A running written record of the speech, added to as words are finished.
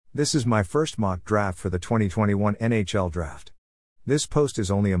This is my first mock draft for the 2021 NHL Draft. This post is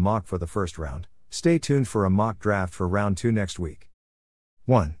only a mock for the first round. Stay tuned for a mock draft for round 2 next week.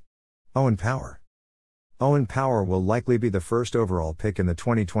 1. Owen Power. Owen Power will likely be the first overall pick in the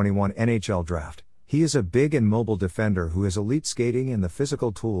 2021 NHL Draft. He is a big and mobile defender who has elite skating and the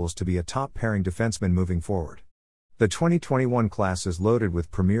physical tools to be a top pairing defenseman moving forward. The 2021 class is loaded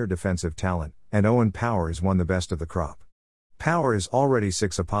with premier defensive talent, and Owen Power is one of the best of the crop. Power is already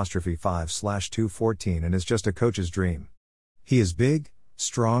 6'5/214 and is just a coach's dream. He is big,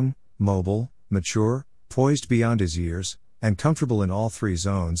 strong, mobile, mature, poised beyond his years, and comfortable in all 3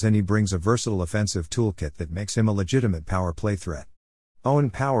 zones, and he brings a versatile offensive toolkit that makes him a legitimate power play threat. Owen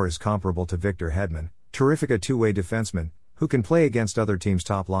Power is comparable to Victor Hedman, terrific a two-way defenseman, who can play against other teams'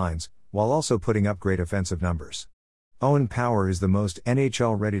 top lines, while also putting up great offensive numbers. Owen Power is the most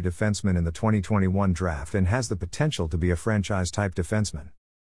NHL-ready defenseman in the 2021 draft and has the potential to be a franchise-type defenseman.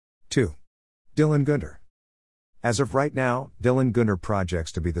 2. Dylan Guenther. As of right now, Dylan Guenther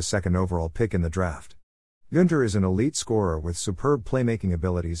projects to be the second overall pick in the draft. Guenther is an elite scorer with superb playmaking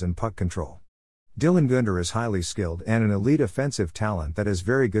abilities and puck control. Dylan Guenther is highly skilled and an elite offensive talent that has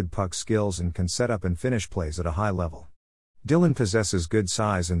very good puck skills and can set up and finish plays at a high level. Dylan possesses good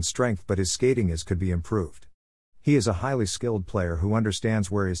size and strength, but his skating could be improved. He is a highly skilled player who understands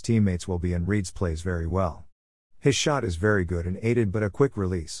where his teammates will be and reads plays very well. His shot is very good and aided but a quick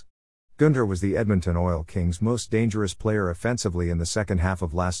release. Guenther was the Edmonton Oil Kings' most dangerous player offensively in the second half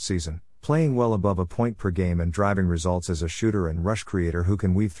of last season, playing well above a point per game and driving results as a shooter and rush creator who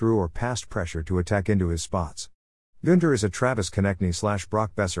can weave through or past pressure to attack into his spots. Guenther is a Travis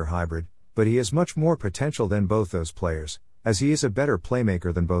Konechny/Brock Besser hybrid, but he has much more potential than both those players, as he is a better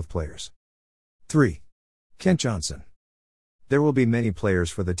playmaker than both players. 3. Kent Johnson. There will be many players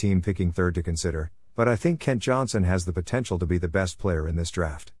for the team picking third to consider, but I think Kent Johnson has the potential to be the best player in this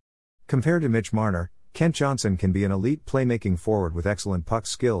draft. Compared to Mitch Marner, Kent Johnson can be an elite playmaking forward with excellent puck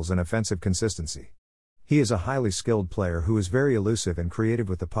skills and offensive consistency. He is a highly skilled player who is very elusive and creative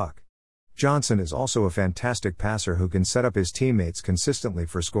with the puck. Johnson is also a fantastic passer who can set up his teammates consistently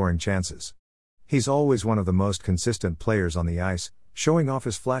for scoring chances. He's always one of the most consistent players on the ice, showing off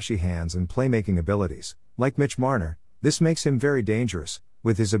his flashy hands and playmaking abilities. Like Mitch Marner, this makes him very dangerous,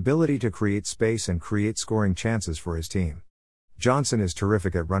 with his ability to create space and create scoring chances for his team. Johnson is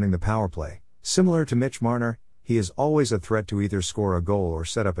terrific at running the power play. Similar to Mitch Marner, he is always a threat to either score a goal or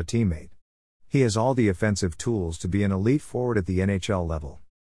set up a teammate. He has all the offensive tools to be an elite forward at the NHL level.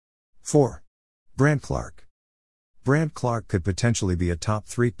 4. Brandt Clarke. Brandt Clarke could potentially be a top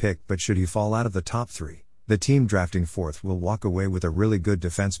 3 pick, but should he fall out of the top 3, the team drafting 4th will walk away with a really good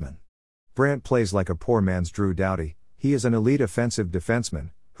defenseman. Brandt plays like a poor man's Drew Doughty. He is an elite offensive defenseman,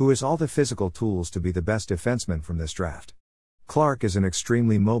 who has all the physical tools to be the best defenseman from this draft. Clarke is an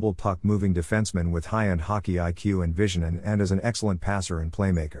extremely mobile puck-moving defenseman with high-end hockey IQ and vision and is an excellent passer and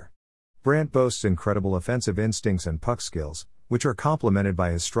playmaker. Brandt boasts incredible offensive instincts and puck skills, which are complemented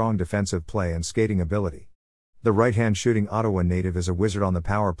by his strong defensive play and skating ability. The right-hand shooting Ottawa native is a wizard on the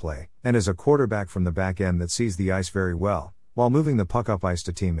power play, and is a quarterback from the back end that sees the ice very well, while moving the puck up ice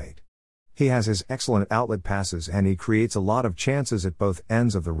to teammate. He has his excellent outlet passes and he creates a lot of chances at both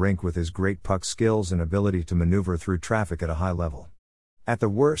ends of the rink with his great puck skills and ability to maneuver through traffic at a high level. At the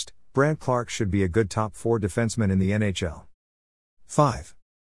worst, Brandt Clarke should be a good top 4 defenseman in the NHL. 5.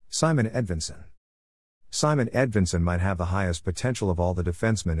 Simon Edvinsson. Simon Edvinsson might have the highest potential of all the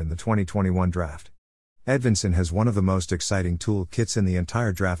defensemen in the 2021 draft. Edvinsson has one of the most exciting toolkits in the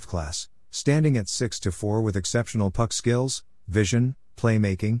entire draft class, standing at 6'4" with exceptional puck skills, vision,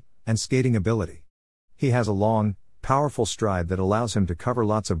 playmaking, and skating ability. He has a long, powerful stride that allows him to cover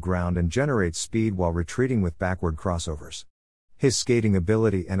lots of ground and generates speed while retreating with backward crossovers. His skating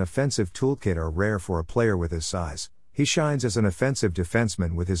ability and offensive toolkit are rare for a player with his size. He shines as an offensive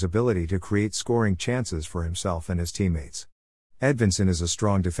defenseman with his ability to create scoring chances for himself and his teammates. Edvinsson is a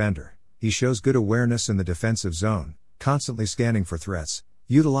strong defender. He shows good awareness in the defensive zone, constantly scanning for threats,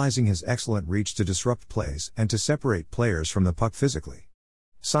 utilizing his excellent reach to disrupt plays and to separate players from the puck physically.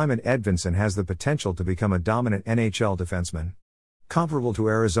 Simon Edvinsson has the potential to become a dominant NHL defenseman. Comparable to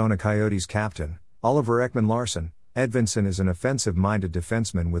Arizona Coyotes captain, Oliver Ekman-Larsson, Edvinsson is an offensive-minded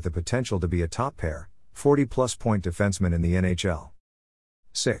defenseman with the potential to be a top pair, 40-plus point defenseman in the NHL.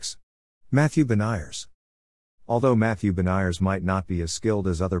 6. Matthew Beniers. Although Matthew Beniers might not be as skilled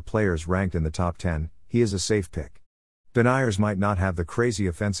as other players ranked in the top 10, he is a safe pick. Beniers might not have the crazy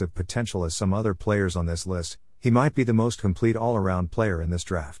offensive potential as some other players on this list. He might be the most complete all-around player in this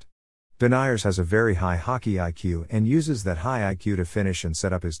draft. Beniers has a very high hockey IQ and uses that high IQ to finish and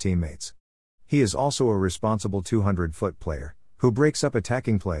set up his teammates. He is also a responsible 200-foot player, who breaks up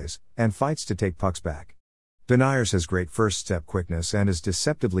attacking plays, and fights to take pucks back. Beniers has great first-step quickness and is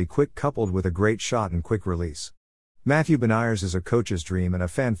deceptively quick coupled with a great shot and quick release. Matthew Beniers is a coach's dream and a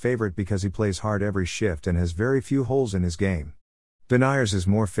fan favorite because he plays hard every shift and has very few holes in his game. Beniers is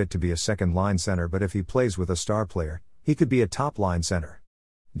more fit to be a second-line center, but if he plays with a star player, he could be a top-line center.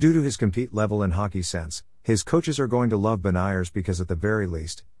 Due to his compete level and hockey sense, his coaches are going to love Beniers because at the very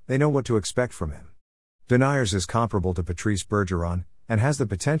least, they know what to expect from him. Beniers is comparable to Patrice Bergeron, and has the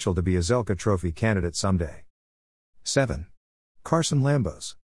potential to be a Zelka Trophy candidate someday. 7. Carson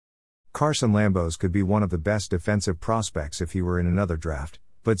Lambos. Carson Lambos could be one of the best defensive prospects if he were in another draft,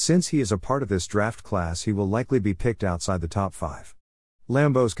 but since he is a part of this draft class, he will likely be picked outside the top 5.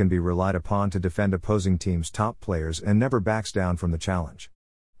 Lambos can be relied upon to defend opposing teams' top players and never backs down from the challenge.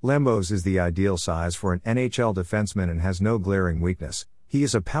 Lambos is the ideal size for an NHL defenseman and has no glaring weakness. He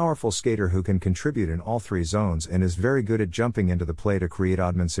is a powerful skater who can contribute in all 3 zones and is very good at jumping into the play to create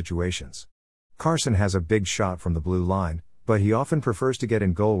odd-man situations. Carson has a big shot from the blue line, but he often prefers to get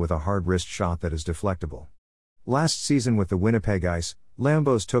in goal with a hard wrist shot that is deflectable. Last season with the Winnipeg Ice,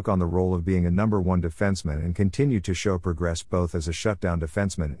 Lambos took on the role of being a number 1 defenseman and continued to show progress both as a shutdown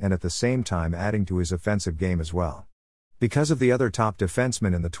defenseman and at the same time adding to his offensive game as well. Because of the other top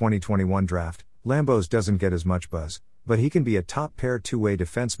defensemen in the 2021 draft, Lambos doesn't get as much buzz, but he can be a top pair two-way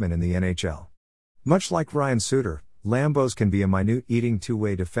defenseman in the NHL. Much like Ryan Suter, Lambos can be a minute-eating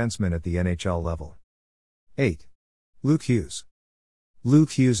two-way defenseman at the NHL level. 8. Luke Hughes.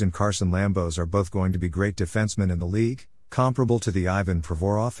 Luke Hughes and Carson Lambos are both going to be great defensemen in the league, comparable to the Ivan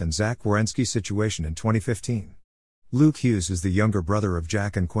Provorov and Zach Werenski situation in 2015. Luke Hughes is the younger brother of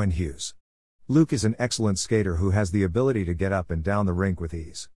Jack and Quinn Hughes. Luke is an excellent skater who has the ability to get up and down the rink with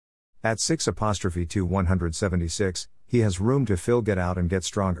ease. At 6'2", 176, he has room to fill, get out and get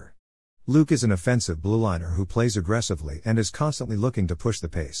stronger. Luke is an offensive blue liner who plays aggressively and is constantly looking to push the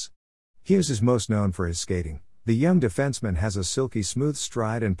pace. Hughes is most known for his skating. The young defenseman has a silky smooth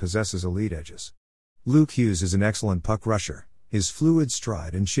stride and possesses elite edges. Luke Hughes is an excellent puck rusher. His fluid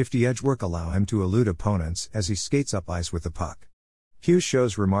stride and shifty edge work allow him to elude opponents as he skates up ice with the puck. Hughes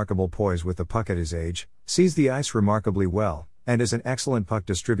shows remarkable poise with the puck at his age, sees the ice remarkably well, and is an excellent puck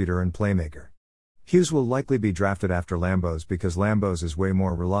distributor and playmaker. Hughes will likely be drafted after Lambos because Lambos is way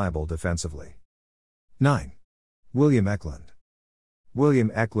more reliable defensively. 9. William Eklund.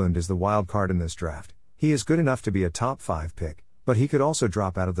 William Eklund is the wild card in this draft. He is good enough to be a top 5 pick, but he could also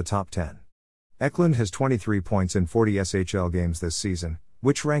drop out of the top 10. Eklund has 23 points in 40 SHL games this season,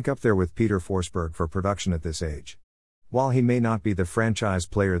 which rank up there with Peter Forsberg for production at this age. While he may not be the franchise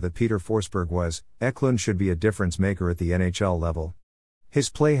player that Peter Forsberg was, Eklund should be a difference maker at the NHL level. His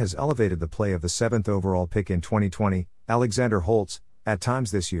play has elevated the play of the 7th overall pick in 2020, Alexander Holtz, at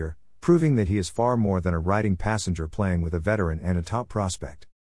times this year, proving that he is far more than a riding passenger playing with a veteran and a top prospect.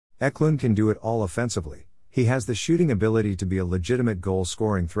 Eklund can do it all offensively. He has the shooting ability to be a legitimate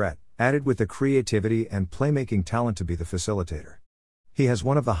goal-scoring threat, added with the creativity and playmaking talent to be the facilitator. He has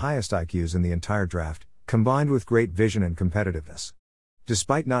one of the highest IQs in the entire draft, combined with great vision and competitiveness.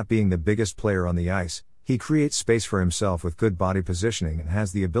 Despite not being the biggest player on the ice, he creates space for himself with good body positioning and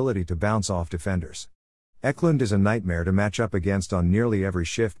has the ability to bounce off defenders. Eklund is a nightmare to match up against on nearly every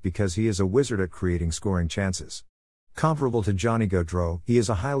shift because he is a wizard at creating scoring chances. Comparable to Johnny Gaudreau, he is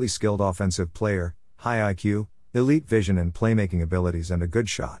a highly skilled offensive player, high IQ, elite vision and playmaking abilities and a good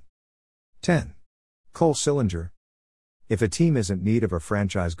shot. 10. Cole Sillinger. If a team isn't in need of a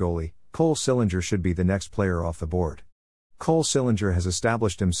franchise goalie, Cole Sillinger should be the next player off the board. Cole Sillinger has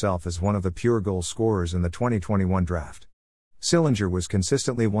established himself as one of the pure goal scorers in the 2021 draft. Sillinger was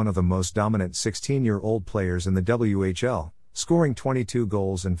consistently one of the most dominant 16-year-old players in the WHL, scoring 22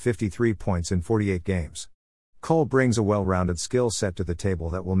 goals and 53 points in 48 games. Cole brings a well-rounded skill set to the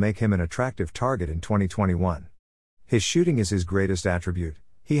table that will make him an attractive target in 2021. His shooting is his greatest attribute.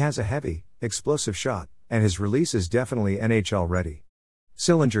 He has a heavy, explosive shot, and his release is definitely NHL ready.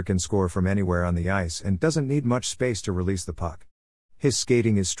 Sillinger can score from anywhere on the ice and doesn't need much space to release the puck. His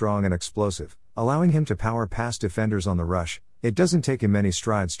skating is strong and explosive, allowing him to power past defenders on the rush. It doesn't take him many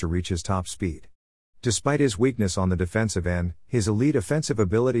strides to reach his top speed. Despite his weakness on the defensive end, his elite offensive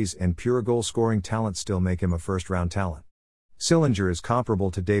abilities and pure goal-scoring talent still make him a first-round talent. Sillinger is comparable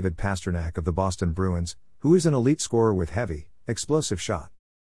to David Pastrnak of the Boston Bruins, who is an elite scorer with heavy, explosive shot.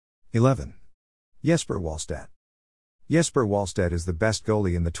 11. Jesper Wallstedt. Jesper Wallstedt is the best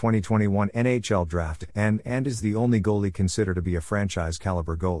goalie in the 2021 NHL draft and is the only goalie considered to be a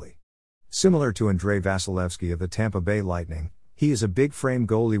franchise-caliber goalie. Similar to Andrei Vasilevsky of the Tampa Bay Lightning, he is a big-frame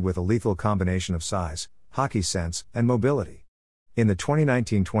goalie with a lethal combination of size, hockey sense, and mobility. In the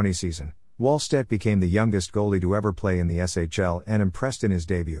 2019-20 season, Wallstedt became the youngest goalie to ever play in the SHL and impressed in his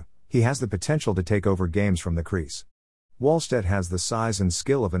debut. He has the potential to take over games from the crease. Wallstedt has the size and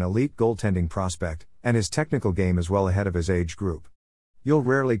skill of an elite goaltending prospect, and his technical game is well ahead of his age group. You'll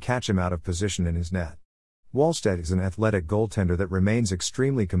rarely catch him out of position in his net. Wallstedt is an athletic goaltender that remains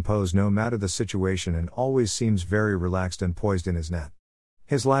extremely composed no matter the situation and always seems very relaxed and poised in his net.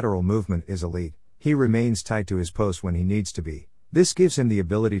 His lateral movement is elite. He remains tight to his post when he needs to be. This gives him the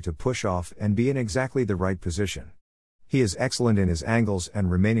ability to push off and be in exactly the right position. He is excellent in his angles and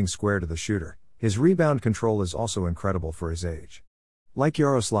remaining square to the shooter. His rebound control is also incredible for his age. Like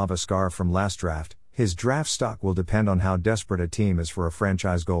Yaroslav Askar from last draft, his draft stock will depend on how desperate a team is for a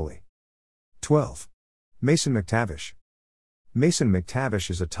franchise goalie. 12. Mason McTavish. Mason McTavish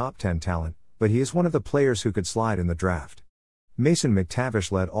is a top 10 talent, but he is one of the players who could slide in the draft. Mason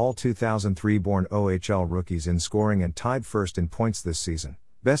McTavish led all 2003-born OHL rookies in scoring and tied first in points this season,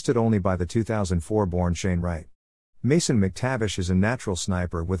 bested only by the 2004-born Shane Wright. Mason McTavish is a natural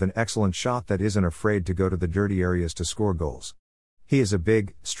sniper with an excellent shot that isn't afraid to go to the dirty areas to score goals. He is a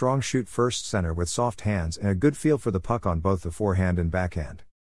big, strong shoot-first center with soft hands and a good feel for the puck on both the forehand and backhand.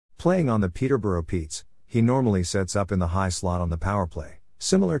 Playing on the Peterborough Petes, he normally sets up in the high slot on the power play.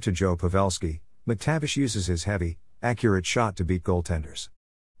 Similar to Joe Pavelski, McTavish uses his heavy, accurate shot to beat goaltenders.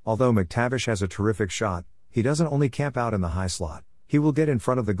 Although McTavish has a terrific shot, he doesn't only camp out in the high slot, he will get in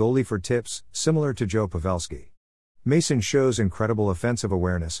front of the goalie for tips, similar to Joe Pavelski. Mason shows incredible offensive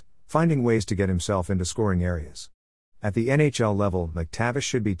awareness, finding ways to get himself into scoring areas. At the NHL level, McTavish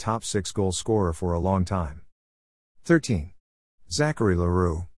should be top 6 goal scorer for a long time. 13. Zachary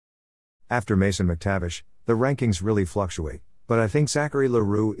Leroux. After Mason McTavish, the rankings really fluctuate, but I think Zachary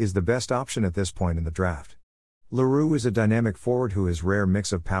Leroux is the best option at this point in the draft. Leroux is a dynamic forward who has rare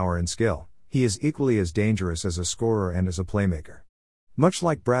mix of power and skill. He is equally as dangerous as a scorer and as a playmaker. Much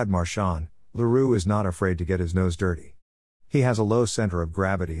like Brad Marchand, Leroux is not afraid to get his nose dirty. He has a low center of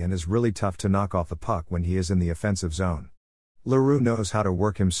gravity and is really tough to knock off the puck when he is in the offensive zone. Leroux knows how to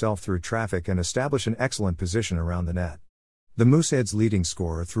work himself through traffic and establish an excellent position around the net. The Mooseheads' leading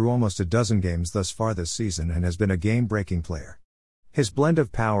scorer through almost a dozen games thus far this season and has been a game-breaking player. His blend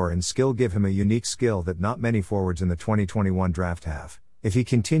of power and skill give him a unique skill that not many forwards in the 2021 draft have. If he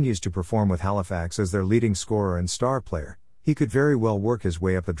continues to perform with Halifax as their leading scorer and star player, he could very well work his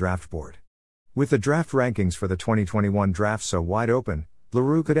way up the draft board. With the draft rankings for the 2021 draft so wide open,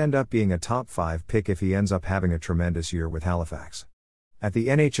 Leroux could end up being a top 5 pick if he ends up having a tremendous year with Halifax. At the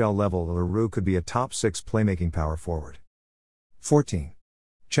NHL level, Leroux could be a top 6 playmaking power forward. 14.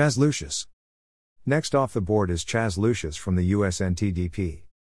 Chaz Lucius. Next off the board is Chaz Lucius from the USNTDP.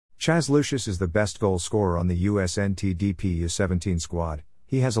 Chaz Lucius is the best goal scorer on the USNTDP U17 squad.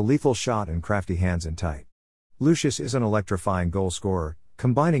 He has a lethal shot and crafty hands in tight. Lucius is an electrifying goal scorer,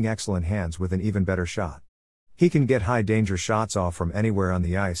 combining excellent hands with an even better shot. He can get high danger shots off from anywhere on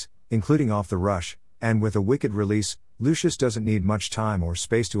the ice, including off the rush, and with a wicked release, Lucius doesn't need much time or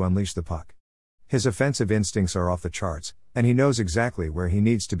space to unleash the puck. His offensive instincts are off the charts, and he knows exactly where he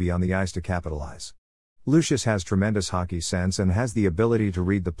needs to be on the ice to capitalize. Lucius has tremendous hockey sense and has the ability to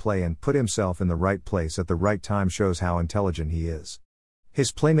read the play and put himself in the right place at the right time, shows how intelligent he is.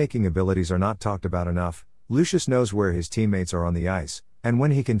 His playmaking abilities are not talked about enough. Lucius knows where his teammates are on the ice, and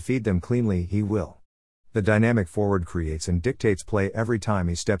when he can feed them cleanly, he will. The dynamic forward creates and dictates play every time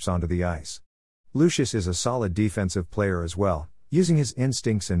he steps onto the ice. Lucius is a solid defensive player as well, using his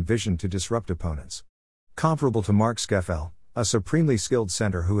instincts and vision to disrupt opponents. Comparable to Mark Skeffel, a supremely skilled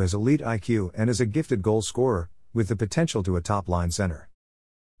center who has elite IQ and is a gifted goal scorer, with the potential to a top-line center.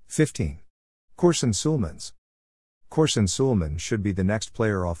 15. Corson Sulemans. Corson Sulemans should be the next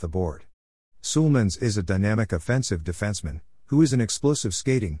player off the board. Sulemans is a dynamic offensive defenseman, who is an explosive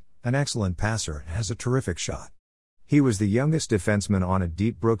skating, an excellent passer and has a terrific shot. He was the youngest defenseman on a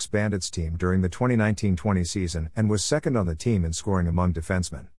Deep Brooks Bandits team during the 2019-20 season and was second on the team in scoring among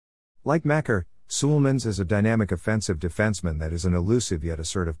defensemen. Like Macker, Sulemans is a dynamic offensive defenseman that is an elusive yet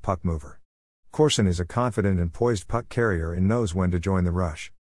assertive puck mover. Corson is a confident and poised puck carrier and knows when to join the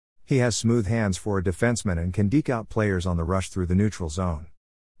rush. He has smooth hands for a defenseman and can deke out players on the rush through the neutral zone.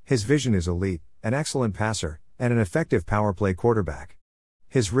 His vision is elite, an excellent passer, and an effective power play quarterback.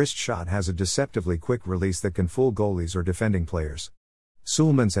 His wrist shot has a deceptively quick release that can fool goalies or defending players.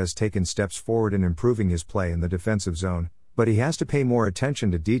 Sulemans has taken steps forward in improving his play in the defensive zone, but he has to pay more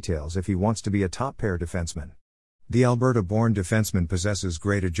attention to details if he wants to be a top-pair defenseman. The Alberta-born defenseman possesses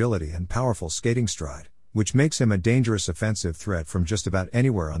great agility and powerful skating stride, which makes him a dangerous offensive threat from just about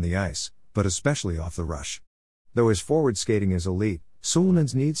anywhere on the ice, but especially off the rush. Though his forward skating is elite,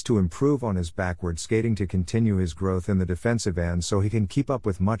 Sulemans needs to improve on his backward skating to continue his growth in the defensive end so he can keep up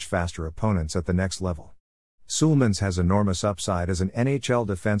with much faster opponents at the next level. Sulemans has enormous upside as an NHL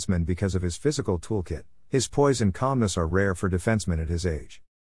defenseman because of his physical toolkit. His poise and calmness are rare for defensemen at his age.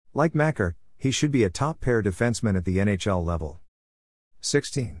 Like Macker, he should be a top pair defenseman at the NHL level.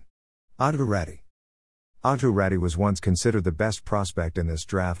 16. Aatu Räty. Aatu Räty was once considered the best prospect in this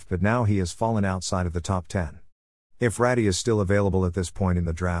draft, but now he has fallen outside of the top 10. If Räty is still available at this point in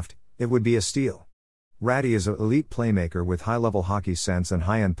the draft, it would be a steal. Räty is an elite playmaker with high-level hockey sense and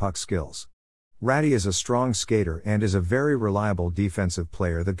high-end puck skills. Räty is a strong skater and is a very reliable defensive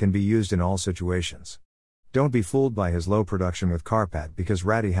player that can be used in all situations. Don't be fooled by his low production with Kärpät because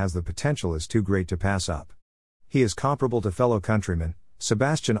Räty has the potential is too great to pass up. He is comparable to fellow countryman,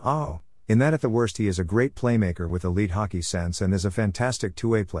 Sebastian Aho, in that at the worst he is a great playmaker with elite hockey sense and is a fantastic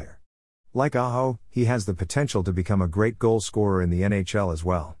two-way player. Like Aho, he has the potential to become a great goal scorer in the NHL as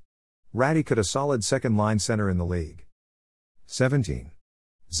well. Räty could a solid second-line center in the league. 17.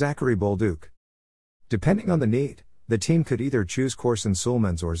 Zachary Bolduc. Depending on the need, the team could either choose Corson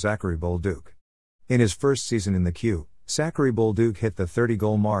Sulemans or Zachary Bolduc. In his first season in the Q, Zachary Bolduc hit the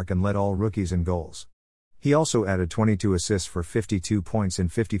 30-goal mark and led all rookies in goals. He also added 22 assists for 52 points in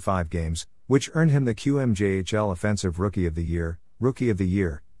 55 games, which earned him the QMJHL Offensive Rookie of the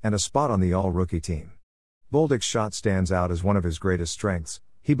Year, and a spot on the All-Rookie team. Bolduc's shot stands out as one of his greatest strengths.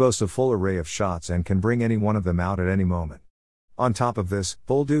 He boasts a full array of shots and can bring any one of them out at any moment. On top of this,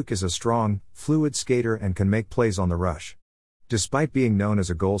 Bolduc is a strong, fluid skater and can make plays on the rush. Despite being known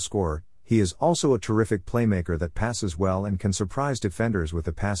as a goal scorer, he is also a terrific playmaker that passes well and can surprise defenders with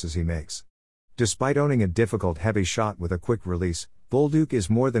the passes he makes. Despite owning a difficult heavy shot with a quick release, Bolduc is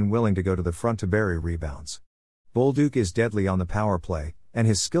more than willing to go to the front to bury rebounds. Bolduc is deadly on the power play, and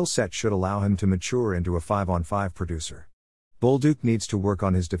his skill set should allow him to mature into a 5-on-5 producer. Bolduc needs to work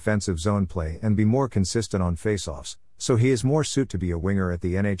on his defensive zone play and be more consistent on faceoffs, so he is more suited to be a winger at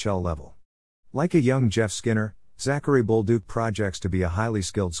the NHL level. Like a young Jeff Skinner, Zachary Bolduc projects to be a highly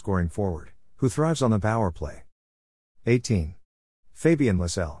skilled scoring forward, who thrives on the power play. 18. Fabien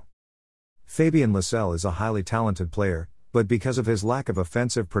Lysell. Fabien Lysell is a highly talented player, but because of his lack of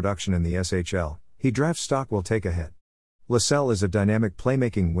offensive production in the SHL, he draft stock will take a hit. Lysell is a dynamic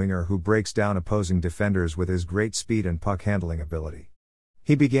playmaking winger who breaks down opposing defenders with his great speed and puck handling ability.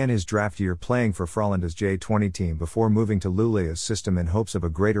 He began his draft year playing for Frölanda's J20 team before moving to Luleå's system in hopes of a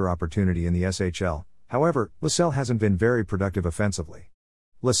greater opportunity in the SHL. However, Lysell hasn't been very productive offensively.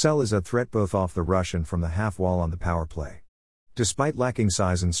 Lysell is a threat both off the rush and from the half wall on the power play. Despite lacking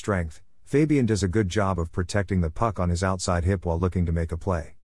size and strength, Fabien does a good job of protecting the puck on his outside hip while looking to make a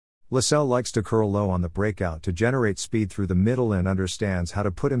play. Lysell likes to curl low on the breakout to generate speed through the middle and understands how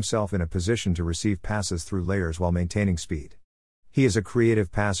to put himself in a position to receive passes through layers while maintaining speed. He is a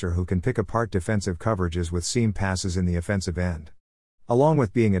creative passer who can pick apart defensive coverages with seam passes in the offensive end. Along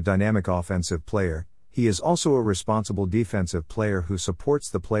with being a dynamic offensive player, he is also a responsible defensive player who supports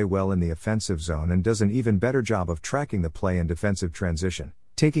the play well in the offensive zone and does an even better job of tracking the play in defensive transition,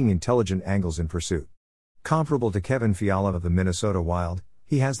 taking intelligent angles in pursuit. Comparable to Kevin Fiala of the Minnesota Wild,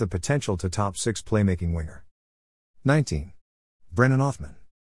 he has the potential to top 6 playmaking winger. 19. Brennan Othmann.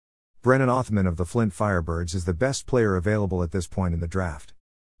 Brennan Othmann of the Flint Firebirds is the best player available at this point in the draft.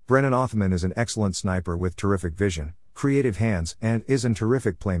 Brennan Othmann is an excellent sniper with terrific vision, creative hands, and is a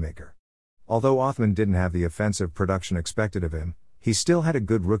terrific playmaker. Although Othmann didn't have the offensive production expected of him, he still had a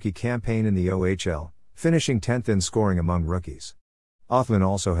good rookie campaign in the OHL, finishing 10th in scoring among rookies. Othmann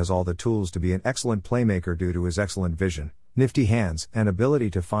also has all the tools to be an excellent playmaker due to his excellent vision, nifty hands, and ability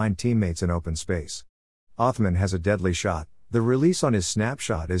to find teammates in open space. Othmann has a deadly shot, the release on his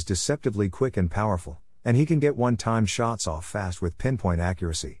snapshot is deceptively quick and powerful, and he can get one-time shots off fast with pinpoint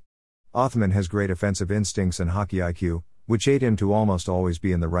accuracy. Othmann has great offensive instincts and hockey IQ, which aid him to almost always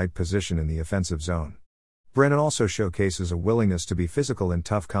be in the right position in the offensive zone. Brennan also showcases a willingness to be physical in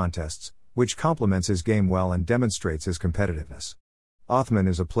tough contests, which complements his game well and demonstrates his competitiveness. Othmann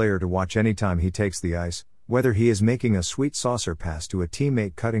is a player to watch anytime he takes the ice, whether he is making a sweet saucer pass to a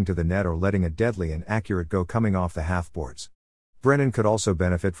teammate cutting to the net or letting a deadly and accurate go coming off the half-boards. Brennan could also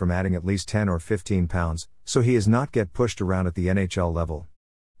benefit from adding at least 10 or 15 pounds, so he is not get pushed around at the NHL level.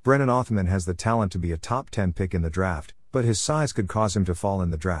 Brennan Othmann has the talent to be a top 10 pick in the draft, but his size could cause him to fall in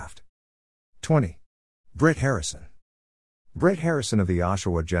the draft. 20. Britt Harrison. Britt Harrison of the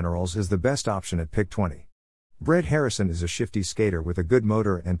Oshawa Generals is the best option at pick 20. Britt Harrison is a shifty skater with a good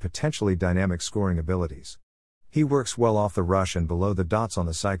motor and potentially dynamic scoring abilities. He works well off the rush and below the dots on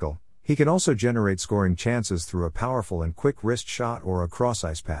the cycle. He can also generate scoring chances through a powerful and quick wrist shot or a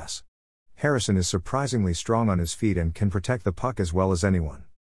cross-ice pass. Harrison is surprisingly strong on his feet and can protect the puck as well as anyone.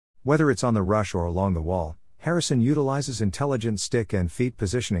 Whether it's on the rush or along the wall, Harrison utilizes intelligent stick and feet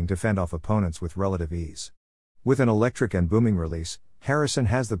positioning to fend off opponents with relative ease. With an electric and booming release, Harrison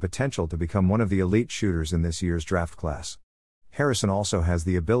has the potential to become one of the elite shooters in this year's draft class. Harrison also has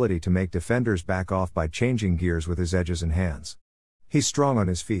the ability to make defenders back off by changing gears with his edges and hands. He's strong on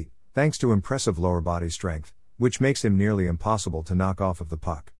his feet, thanks to impressive lower body strength, which makes him nearly impossible to knock off of the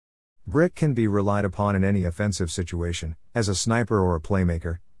puck. Britt can be relied upon in any offensive situation, as a sniper or a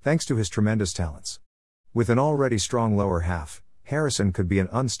playmaker, thanks to his tremendous talents. With an already strong lower half, Harrison could be an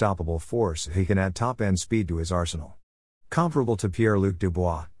unstoppable force if he can add top-end speed to his arsenal. Comparable to Pierre-Luc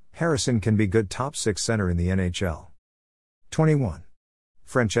Dubois, Harrison can be good top 6 center in the NHL. 21.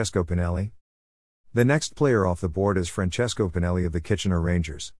 Francesco Pinelli. The next player off the board is Francesco Pinelli of the Kitchener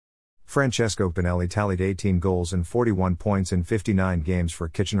Rangers. Francesco Pinelli tallied 18 goals and 41 points in 59 games for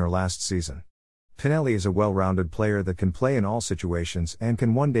Kitchener last season. Pinelli is a well-rounded player that can play in all situations and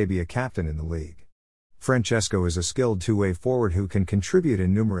can one day be a captain in the league. Francesco is a skilled two-way forward who can contribute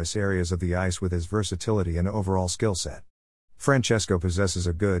in numerous areas of the ice with his versatility and overall skill set. Francesco possesses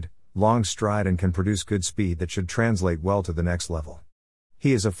a good, long stride and can produce good speed that should translate well to the next level.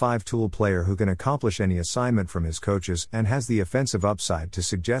 He is a five-tool player who can accomplish any assignment from his coaches and has the offensive upside to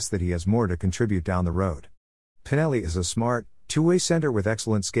suggest that he has more to contribute down the road. Pinelli is a smart, two-way center with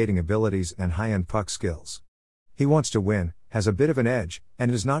excellent skating abilities and high-end puck skills. He wants to win, has a bit of an edge,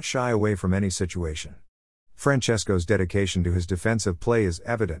 and does not shy away from any situation. Francesco's dedication to his defensive play is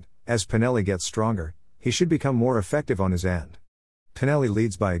evident. As Pinelli gets stronger, he should become more effective on his end. Pinelli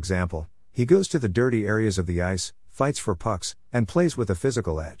leads by example. He goes to the dirty areas of the ice, fights for pucks, and plays with a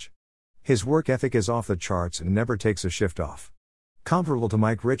physical edge. His work ethic is off the charts and never takes a shift off. Comparable to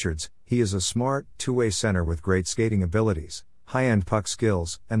Mike Richards, he is a smart, two-way center with great skating abilities, high-end puck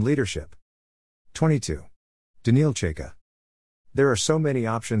skills, and leadership. 22. Daniil Chayka. There are so many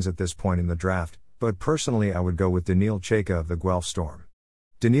options at this point in the draft, but personally I would go with Daniil Chayka of the Guelph Storm.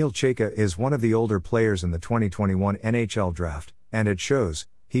 Daniil Chayka is one of the older players in the 2021 NHL draft, and it shows.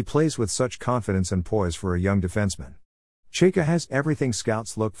 He plays with such confidence and poise for a young defenseman. Chayka has everything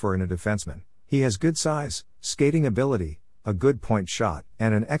scouts look for in a defenseman. He has good size, skating ability, a good point shot,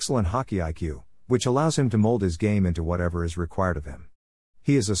 and an excellent hockey IQ, which allows him to mold his game into whatever is required of him.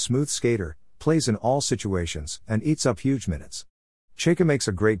 He is a smooth skater, plays in all situations, and eats up huge minutes. Chayka makes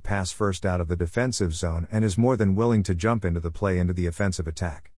a great pass first out of the defensive zone and is more than willing to jump into the play into the offensive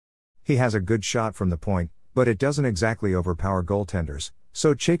attack. He has a good shot from the point, but it doesn't exactly overpower goaltenders,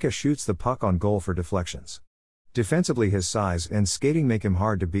 so Chayka shoots the puck on goal for deflections. Defensively, his size and skating make him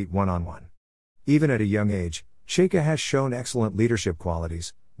hard to beat one-on-one. Even at a young age, Chayka has shown excellent leadership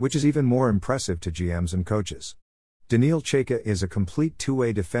qualities, which is even more impressive to GMs and coaches. Daniil Chayka is a complete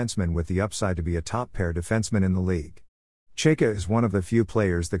two-way defenseman with the upside to be a top-pair defenseman in the league. Chayka is one of the few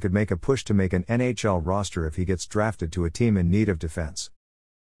players that could make a push to make an NHL roster if he gets drafted to a team in need of defense.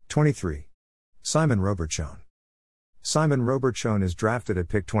 23. Simon Robertson. Simon Robertson is drafted at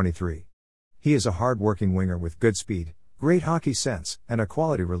pick 23. He is a hard-working winger with good speed, great hockey sense, and a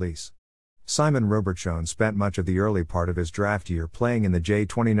quality release. Simon Robertson spent much of the early part of his draft year playing in the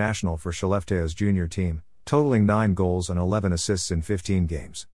J20 National for Skellefteå's junior team, totaling 9 goals and 11 assists in 15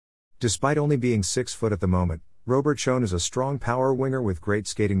 games. Despite only being 6 foot at the moment, Robertson is a strong power winger with great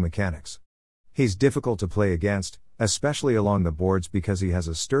skating mechanics. He's difficult to play against, especially along the boards because he has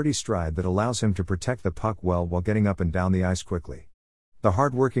a sturdy stride that allows him to protect the puck well while getting up and down the ice quickly. The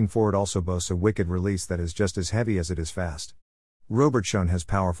hard-working forward also boasts a wicked release that is just as heavy as it is fast. Robertson has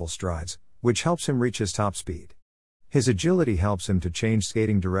powerful strides, which helps him reach his top speed. His agility helps him to change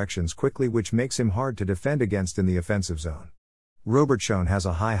skating directions quickly, which makes him hard to defend against in the offensive zone. Robertson has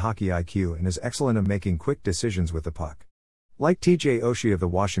a high hockey IQ and is excellent at making quick decisions with the puck. Like TJ Oshie of the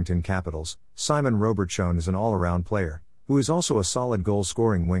Washington Capitals, Simon Robertson is an all-around player, who is also a solid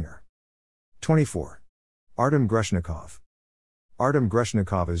goal-scoring winger. 24. Artem Grushnikov. Artem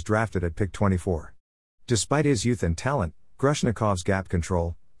Grushnikov is drafted at pick 24. Despite his youth and talent, Grushnikov's gap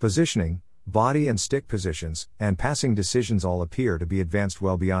control, positioning, body and stick positions, and passing decisions all appear to be advanced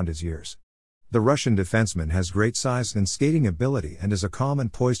well beyond his years. The Russian defenseman has great size and skating ability and is a calm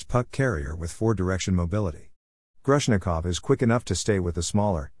and poised puck carrier with four-direction mobility. Grushnikov is quick enough to stay with the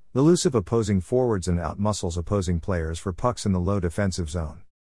smaller, elusive opposing forwards and outmuscles opposing players for pucks in the low defensive zone.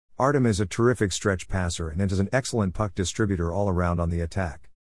 Artem is a terrific stretch passer and is an excellent puck distributor all around on the attack.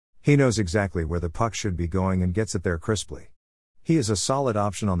 He knows exactly where the puck should be going and gets it there crisply. He is a solid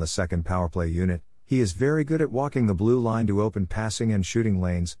option on the second powerplay unit. He is very good at walking the blue line to open passing and shooting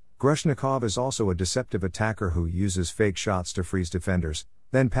lanes. Grushnikov is also a deceptive attacker who uses fake shots to freeze defenders,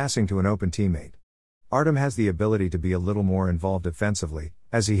 then passing to an open teammate. Artem has the ability to be a little more involved defensively,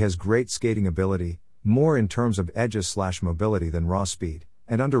 as he has great skating ability, more in terms of edges/mobility than raw speed,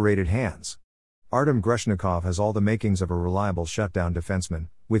 and underrated hands. Artem Grushnikov has all the makings of a reliable shutdown defenseman,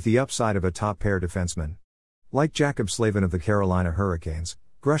 with the upside of a top-pair defenseman. Like Jakob Slavin of the Carolina Hurricanes,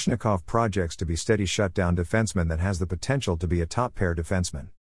 Grushnikov projects to be steady shutdown defenseman that has the potential to be a top-pair defenseman.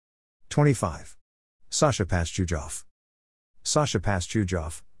 25. Sasha Pastyujov. Sasha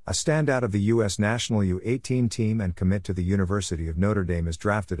Pastyujov, a standout of the U.S. national U18 team and commit to the University of Notre Dame, is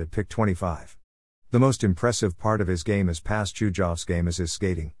drafted at pick 25. The most impressive part of his game is Pastyujov's game is his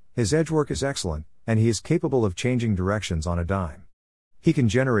skating. His edge work is excellent, and he is capable of changing directions on a dime. He can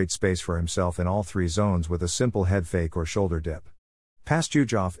generate space for himself in all three zones with a simple head fake or shoulder dip.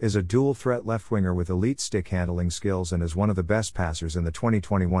 Pastyujov is a dual-threat left-winger with elite stick-handling skills and is one of the best passers in the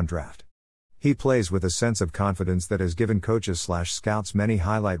 2021 draft. He plays with a sense of confidence that has given coaches/scouts many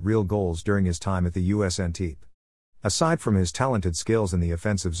highlight reel goals during his time at the USN. Aside from his talented skills in the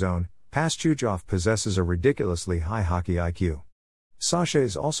offensive zone, Pastyujov possesses a ridiculously high hockey IQ. Sasha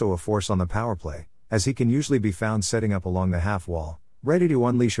is also a force on the power play, as he can usually be found setting up along the half wall, ready to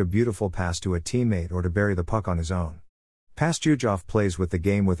unleash a beautiful pass to a teammate or to bury the puck on his own. Pastyujov plays with the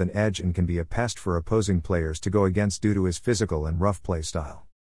game with an edge and can be a pest for opposing players to go against due to his physical and rough play style.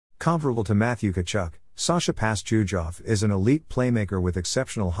 Comparable to Matthew Tkachuk, Sasha Pastyujov is an elite playmaker with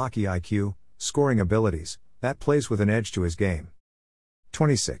exceptional hockey IQ, scoring abilities, that plays with an edge to his game.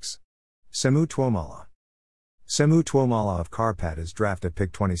 26. Semu Tuomala. Semu Tuomala of Karpat is drafted at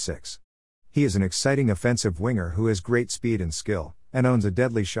pick 26. He is an exciting offensive winger who has great speed and skill, and owns a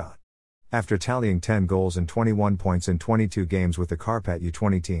deadly shot. After tallying 10 goals and 21 points in 22 games with the Karpat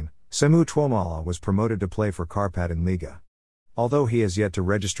U20 team, Semu Tuomala was promoted to play for Karpat in Liga. Although he has yet to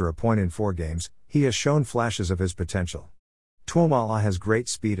register a point in 4 games, he has shown flashes of his potential. Tuomala has great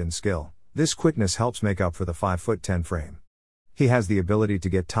speed and skill. This quickness helps make up for the 5'10" frame. He has the ability to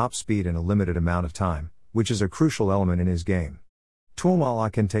get top speed in a limited amount of time, which is a crucial element in his game.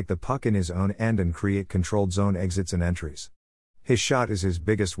 Tuomala can take the puck in his own end and create controlled zone exits and entries. His shot is his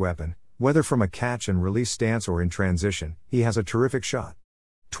biggest weapon, whether from a catch and release stance or in transition. He has a terrific shot.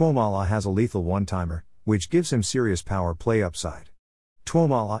 Tuomala has a lethal one-timer, which gives him serious power play upside.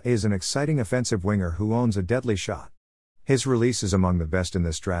 Tuomala is an exciting offensive winger who owns a deadly shot. His release is among the best in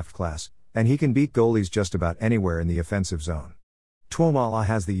this draft class, and he can beat goalies just about anywhere in the offensive zone. Tuomala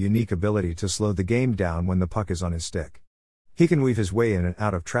has the unique ability to slow the game down when the puck is on his stick. He can weave his way in and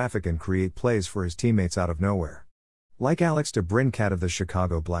out of traffic and create plays for his teammates out of nowhere. Like Alex DeBrincat of the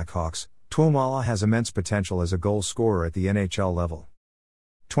Chicago Blackhawks, Tuomala has immense potential as a goal scorer at the NHL level.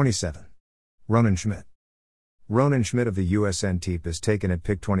 27. Ronan Schmidt. Ronan Schmidt of the USN is taken at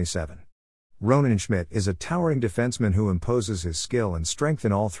pick 27. Ronan Schmidt is a towering defenseman who imposes his skill and strength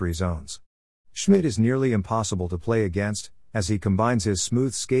in all three zones. Schmidt is nearly impossible to play against, as he combines his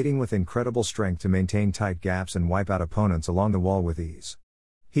smooth skating with incredible strength to maintain tight gaps and wipe out opponents along the wall with ease.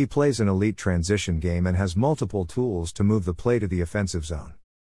 He plays an elite transition game and has multiple tools to move the play to the offensive zone.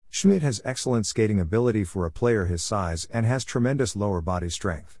 Schmidt has excellent skating ability for a player his size and has tremendous lower body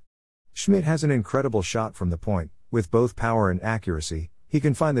strength. Schmidt has an incredible shot from the point. With both power and accuracy, he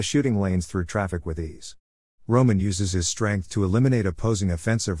can find the shooting lanes through traffic with ease. Roman uses his strength to eliminate opposing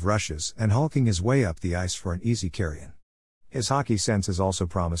offensive rushes and hulking his way up the ice for an easy carry-in. His hockey sense is also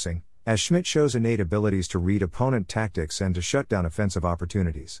promising, as Schmidt shows innate abilities to read opponent tactics and to shut down offensive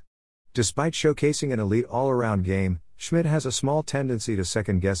opportunities. Despite showcasing an elite all-around game, Schmidt has a small tendency to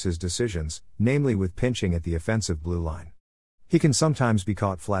second-guess his decisions, namely with pinching at the offensive blue line. He can sometimes be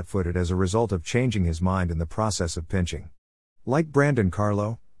caught flat-footed as a result of changing his mind in the process of pinching. Like Brandon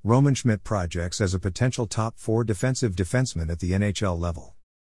Carlo, Roman Schmidt projects as a potential top 4 defensive defenseman at the NHL level.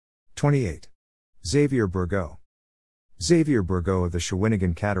 28. Xavier Bourgault. Xavier Bourgault of the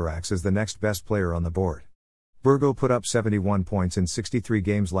Shawinigan Cataracts is the next best player on the board. Bourgault put up 71 points in 63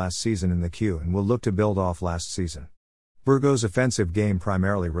 games last season in the Q and will look to build off last season. Bourgault's offensive game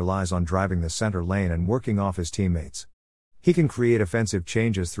primarily relies on driving the center lane and working off his teammates. He can create offensive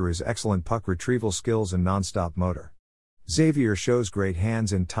changes through his excellent puck retrieval skills and non-stop motor. Xavier shows great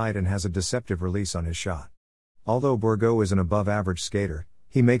hands in tight and has a deceptive release on his shot. Although Bourgault is an above-average skater,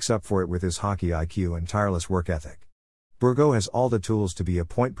 he makes up for it with his hockey IQ and tireless work ethic. Bourgault has all the tools to be a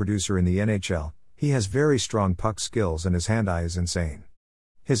point producer in the NHL. He has very strong puck skills and his hand-eye is insane.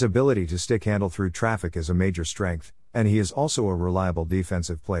 His ability to stick handle through traffic is a major strength, and he is also a reliable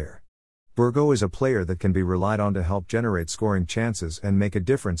defensive player. Bourgault is a player that can be relied on to help generate scoring chances and make a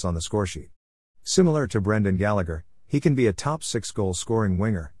difference on the scoresheet. Similar to Brendan Gallagher, he can be a top 6 goal scoring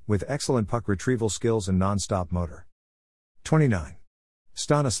winger, with excellent puck retrieval skills and non-stop motor. 29.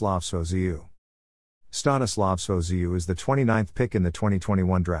 Stanislav Svozhiu. Stanislav Svozhiu is the 29th pick in the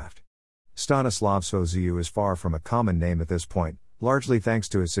 2021 draft. Stanislav Svozhiu is far from a common name at this point, largely thanks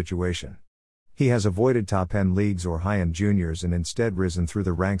to his situation. He has avoided top-end leagues or high-end juniors and instead risen through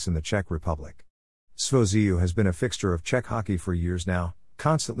the ranks in the Czech Republic. Svozhiu has been a fixture of Czech hockey for years now,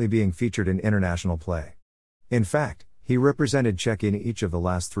 constantly being featured in international play. In fact, he represented Czech in each of the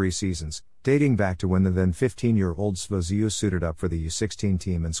last 3 seasons, dating back to when the then 15-year-old Svozhiu suited up for the U16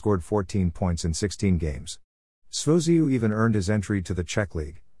 team and scored 14 points in 16 games. Svozhiu even earned his entry to the Czech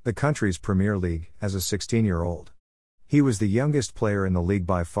League, the country's premier league, as a 16-year-old. He was the youngest player in the league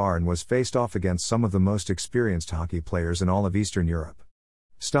by far and was faced off against some of the most experienced hockey players in all of Eastern Europe.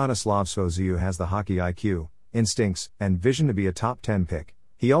 Stanislav Svozhiu has the hockey IQ, instincts, and vision to be a top 10 pick.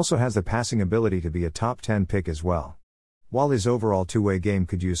 He also has the passing ability to be a top 10 pick as well. While his overall two-way game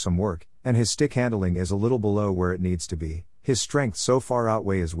could use some work, and his stick handling is a little below where it needs to be, his strengths so far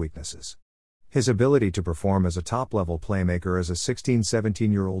outweigh his weaknesses. His ability to perform as a top-level playmaker as a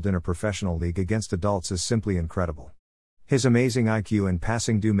 16-17-year-old in a professional league against adults is simply incredible. His amazing IQ and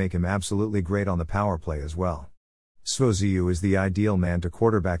passing do make him absolutely great on the power play as well. Svozhiu is the ideal man to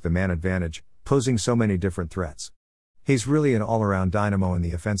quarterback the man advantage, posing so many different threats. He's really an all-around dynamo in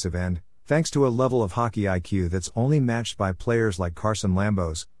the offensive end, thanks to a level of hockey IQ that's only matched by players like Carson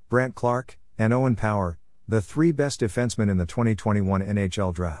Lambos, Brant Clark, and Owen Power, the 3 best defensemen in the 2021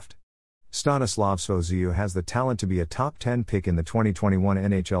 NHL draft. Stanislav Svozhiu has the talent to be a top 10 pick in the 2021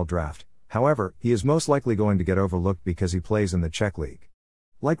 NHL draft. However, he is most likely going to get overlooked because he plays in the Czech League.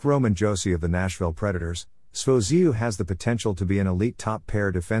 Like Roman Josi of the Nashville Predators, Svozhiu has the potential to be an elite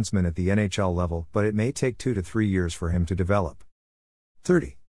top-pair defenseman at the NHL level, but it may take 2 to 3 years for him to develop.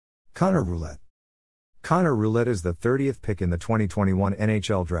 30. Connor Roulette. Connor Roulette is the 30th pick in the 2021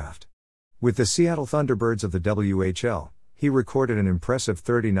 NHL draft. With the Seattle Thunderbirds of the WHL, he recorded an impressive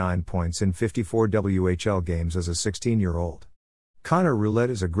 39 points in 54 WHL games as a 16-year-old. Connor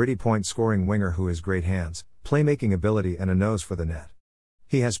Roulette is a gritty point-scoring winger who has great hands, playmaking ability and a nose for the net.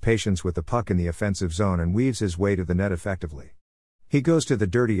 He has patience with the puck in the offensive zone and weaves his way to the net effectively. He goes to the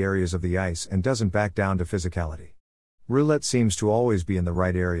dirty areas of the ice and doesn't back down to physicality. Roulette seems to always be in the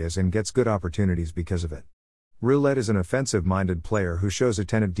right areas and gets good opportunities because of it. Roulette is an offensive-minded player who shows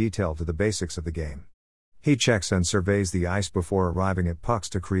attentive detail to the basics of the game. He checks and surveys the ice before arriving at pucks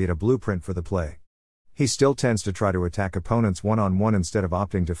to create a blueprint for the play. He still tends to try to attack opponents one-on-one instead of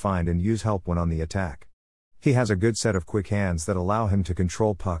opting to find and use help when on the attack. He has a good set of quick hands that allow him to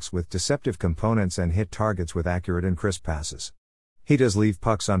control pucks with deceptive components and hit targets with accurate and crisp passes. He does leave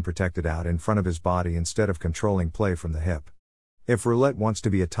pucks unprotected out in front of his body instead of controlling play from the hip. If Roulette wants to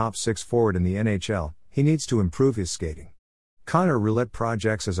be a top 6 forward in the NHL, he needs to improve his skating. Connor Roulette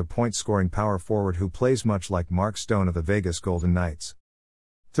projects as a point-scoring power forward who plays much like Mark Stone of the Vegas Golden Knights.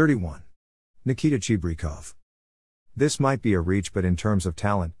 31. Nikita Chibrikov. This might be a reach, but in terms of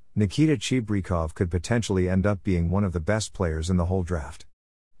talent, Nikita Chibrikov could potentially end up being one of the best players in the whole draft.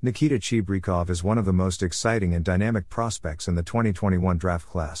 Nikita Chibrikov is one of the most exciting and dynamic prospects in the 2021 draft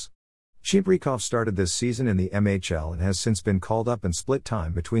class. Chibrikov started this season in the MHL and has since been called up and split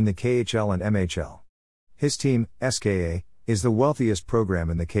time between the KHL and MHL. His team, SKA, is the wealthiest program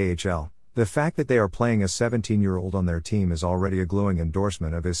in the KHL. The fact that they are playing a 17-year-old on their team is already a glowing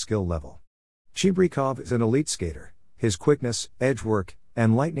endorsement of his skill level. Chibrikov is an elite skater. His quickness, edge work,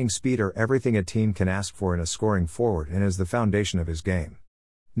 and lightning speed are everything a team can ask for in a scoring forward and is the foundation of his game.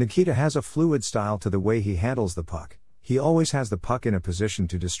 Nikita has a fluid style to the way he handles the puck. He always has the puck in a position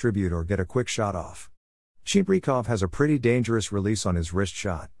to distribute or get a quick shot off. Chibrikov has a pretty dangerous release on his wrist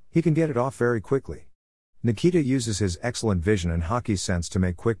shot. He can get it off very quickly. Nikita uses his excellent vision and hockey sense to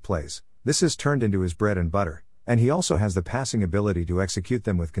make quick plays. This has turned into his bread and butter, and he also has the passing ability to execute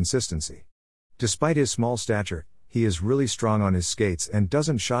them with consistency. Despite his small stature, he is really strong on his skates and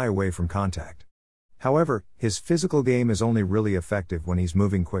doesn't shy away from contact. However, his physical game is only really effective when he's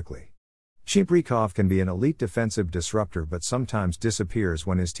moving quickly. Chibrikov can be an elite defensive disruptor but sometimes disappears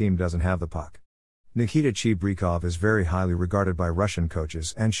when his team doesn't have the puck. Nikita Chibrikov is very highly regarded by Russian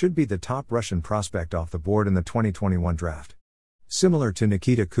coaches and should be the top Russian prospect off the board in the 2021 draft. Similar to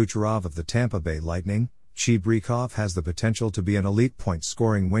Nikita Kucherov of the Tampa Bay Lightning, Chibrikov has the potential to be an elite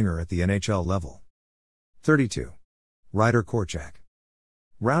point-scoring winger at the NHL level. 32. Ryder Korczak.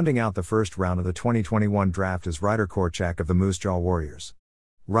 Rounding out the first round of the 2021 draft is Ryder Korczak of the Moose Jaw Warriors.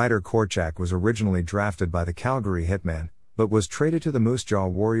 Ryder Korczak was originally drafted by the Calgary Hitmen, but was traded to the Moose Jaw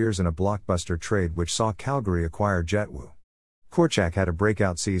Warriors in a blockbuster trade which saw Calgary acquire Jetwu. Korczak had a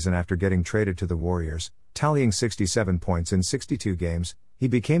breakout season after getting traded to the Warriors, tallying 67 points in 62 games. He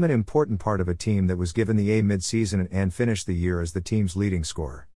became an important part of a team that was given the A mid-season and finished the year as the team's leading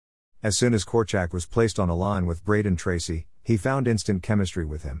scorer. As soon as Korczak was placed on a line with Braden Tracy, he found instant chemistry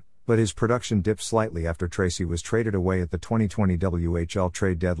with him, but his production dipped slightly after Tracy was traded away at the 2020 WHL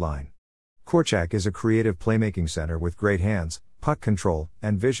trade deadline. Korczak is a creative playmaking center with great hands, puck control,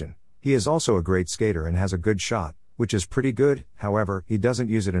 and vision. He is also a great skater and has a good shot, which is pretty good. However, he doesn't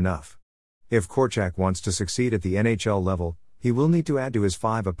use it enough. If Korczak wants to succeed at the NHL level, he will need to add to his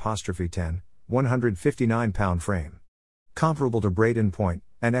 5'10", 159-pound frame. Comparable to Braden Point,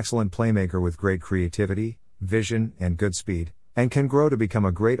 an excellent playmaker with great creativity, vision, and good speed, and can grow to become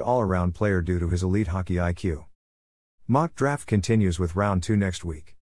a great all-around player due to his elite hockey IQ. Mock draft continues with round 2 next week.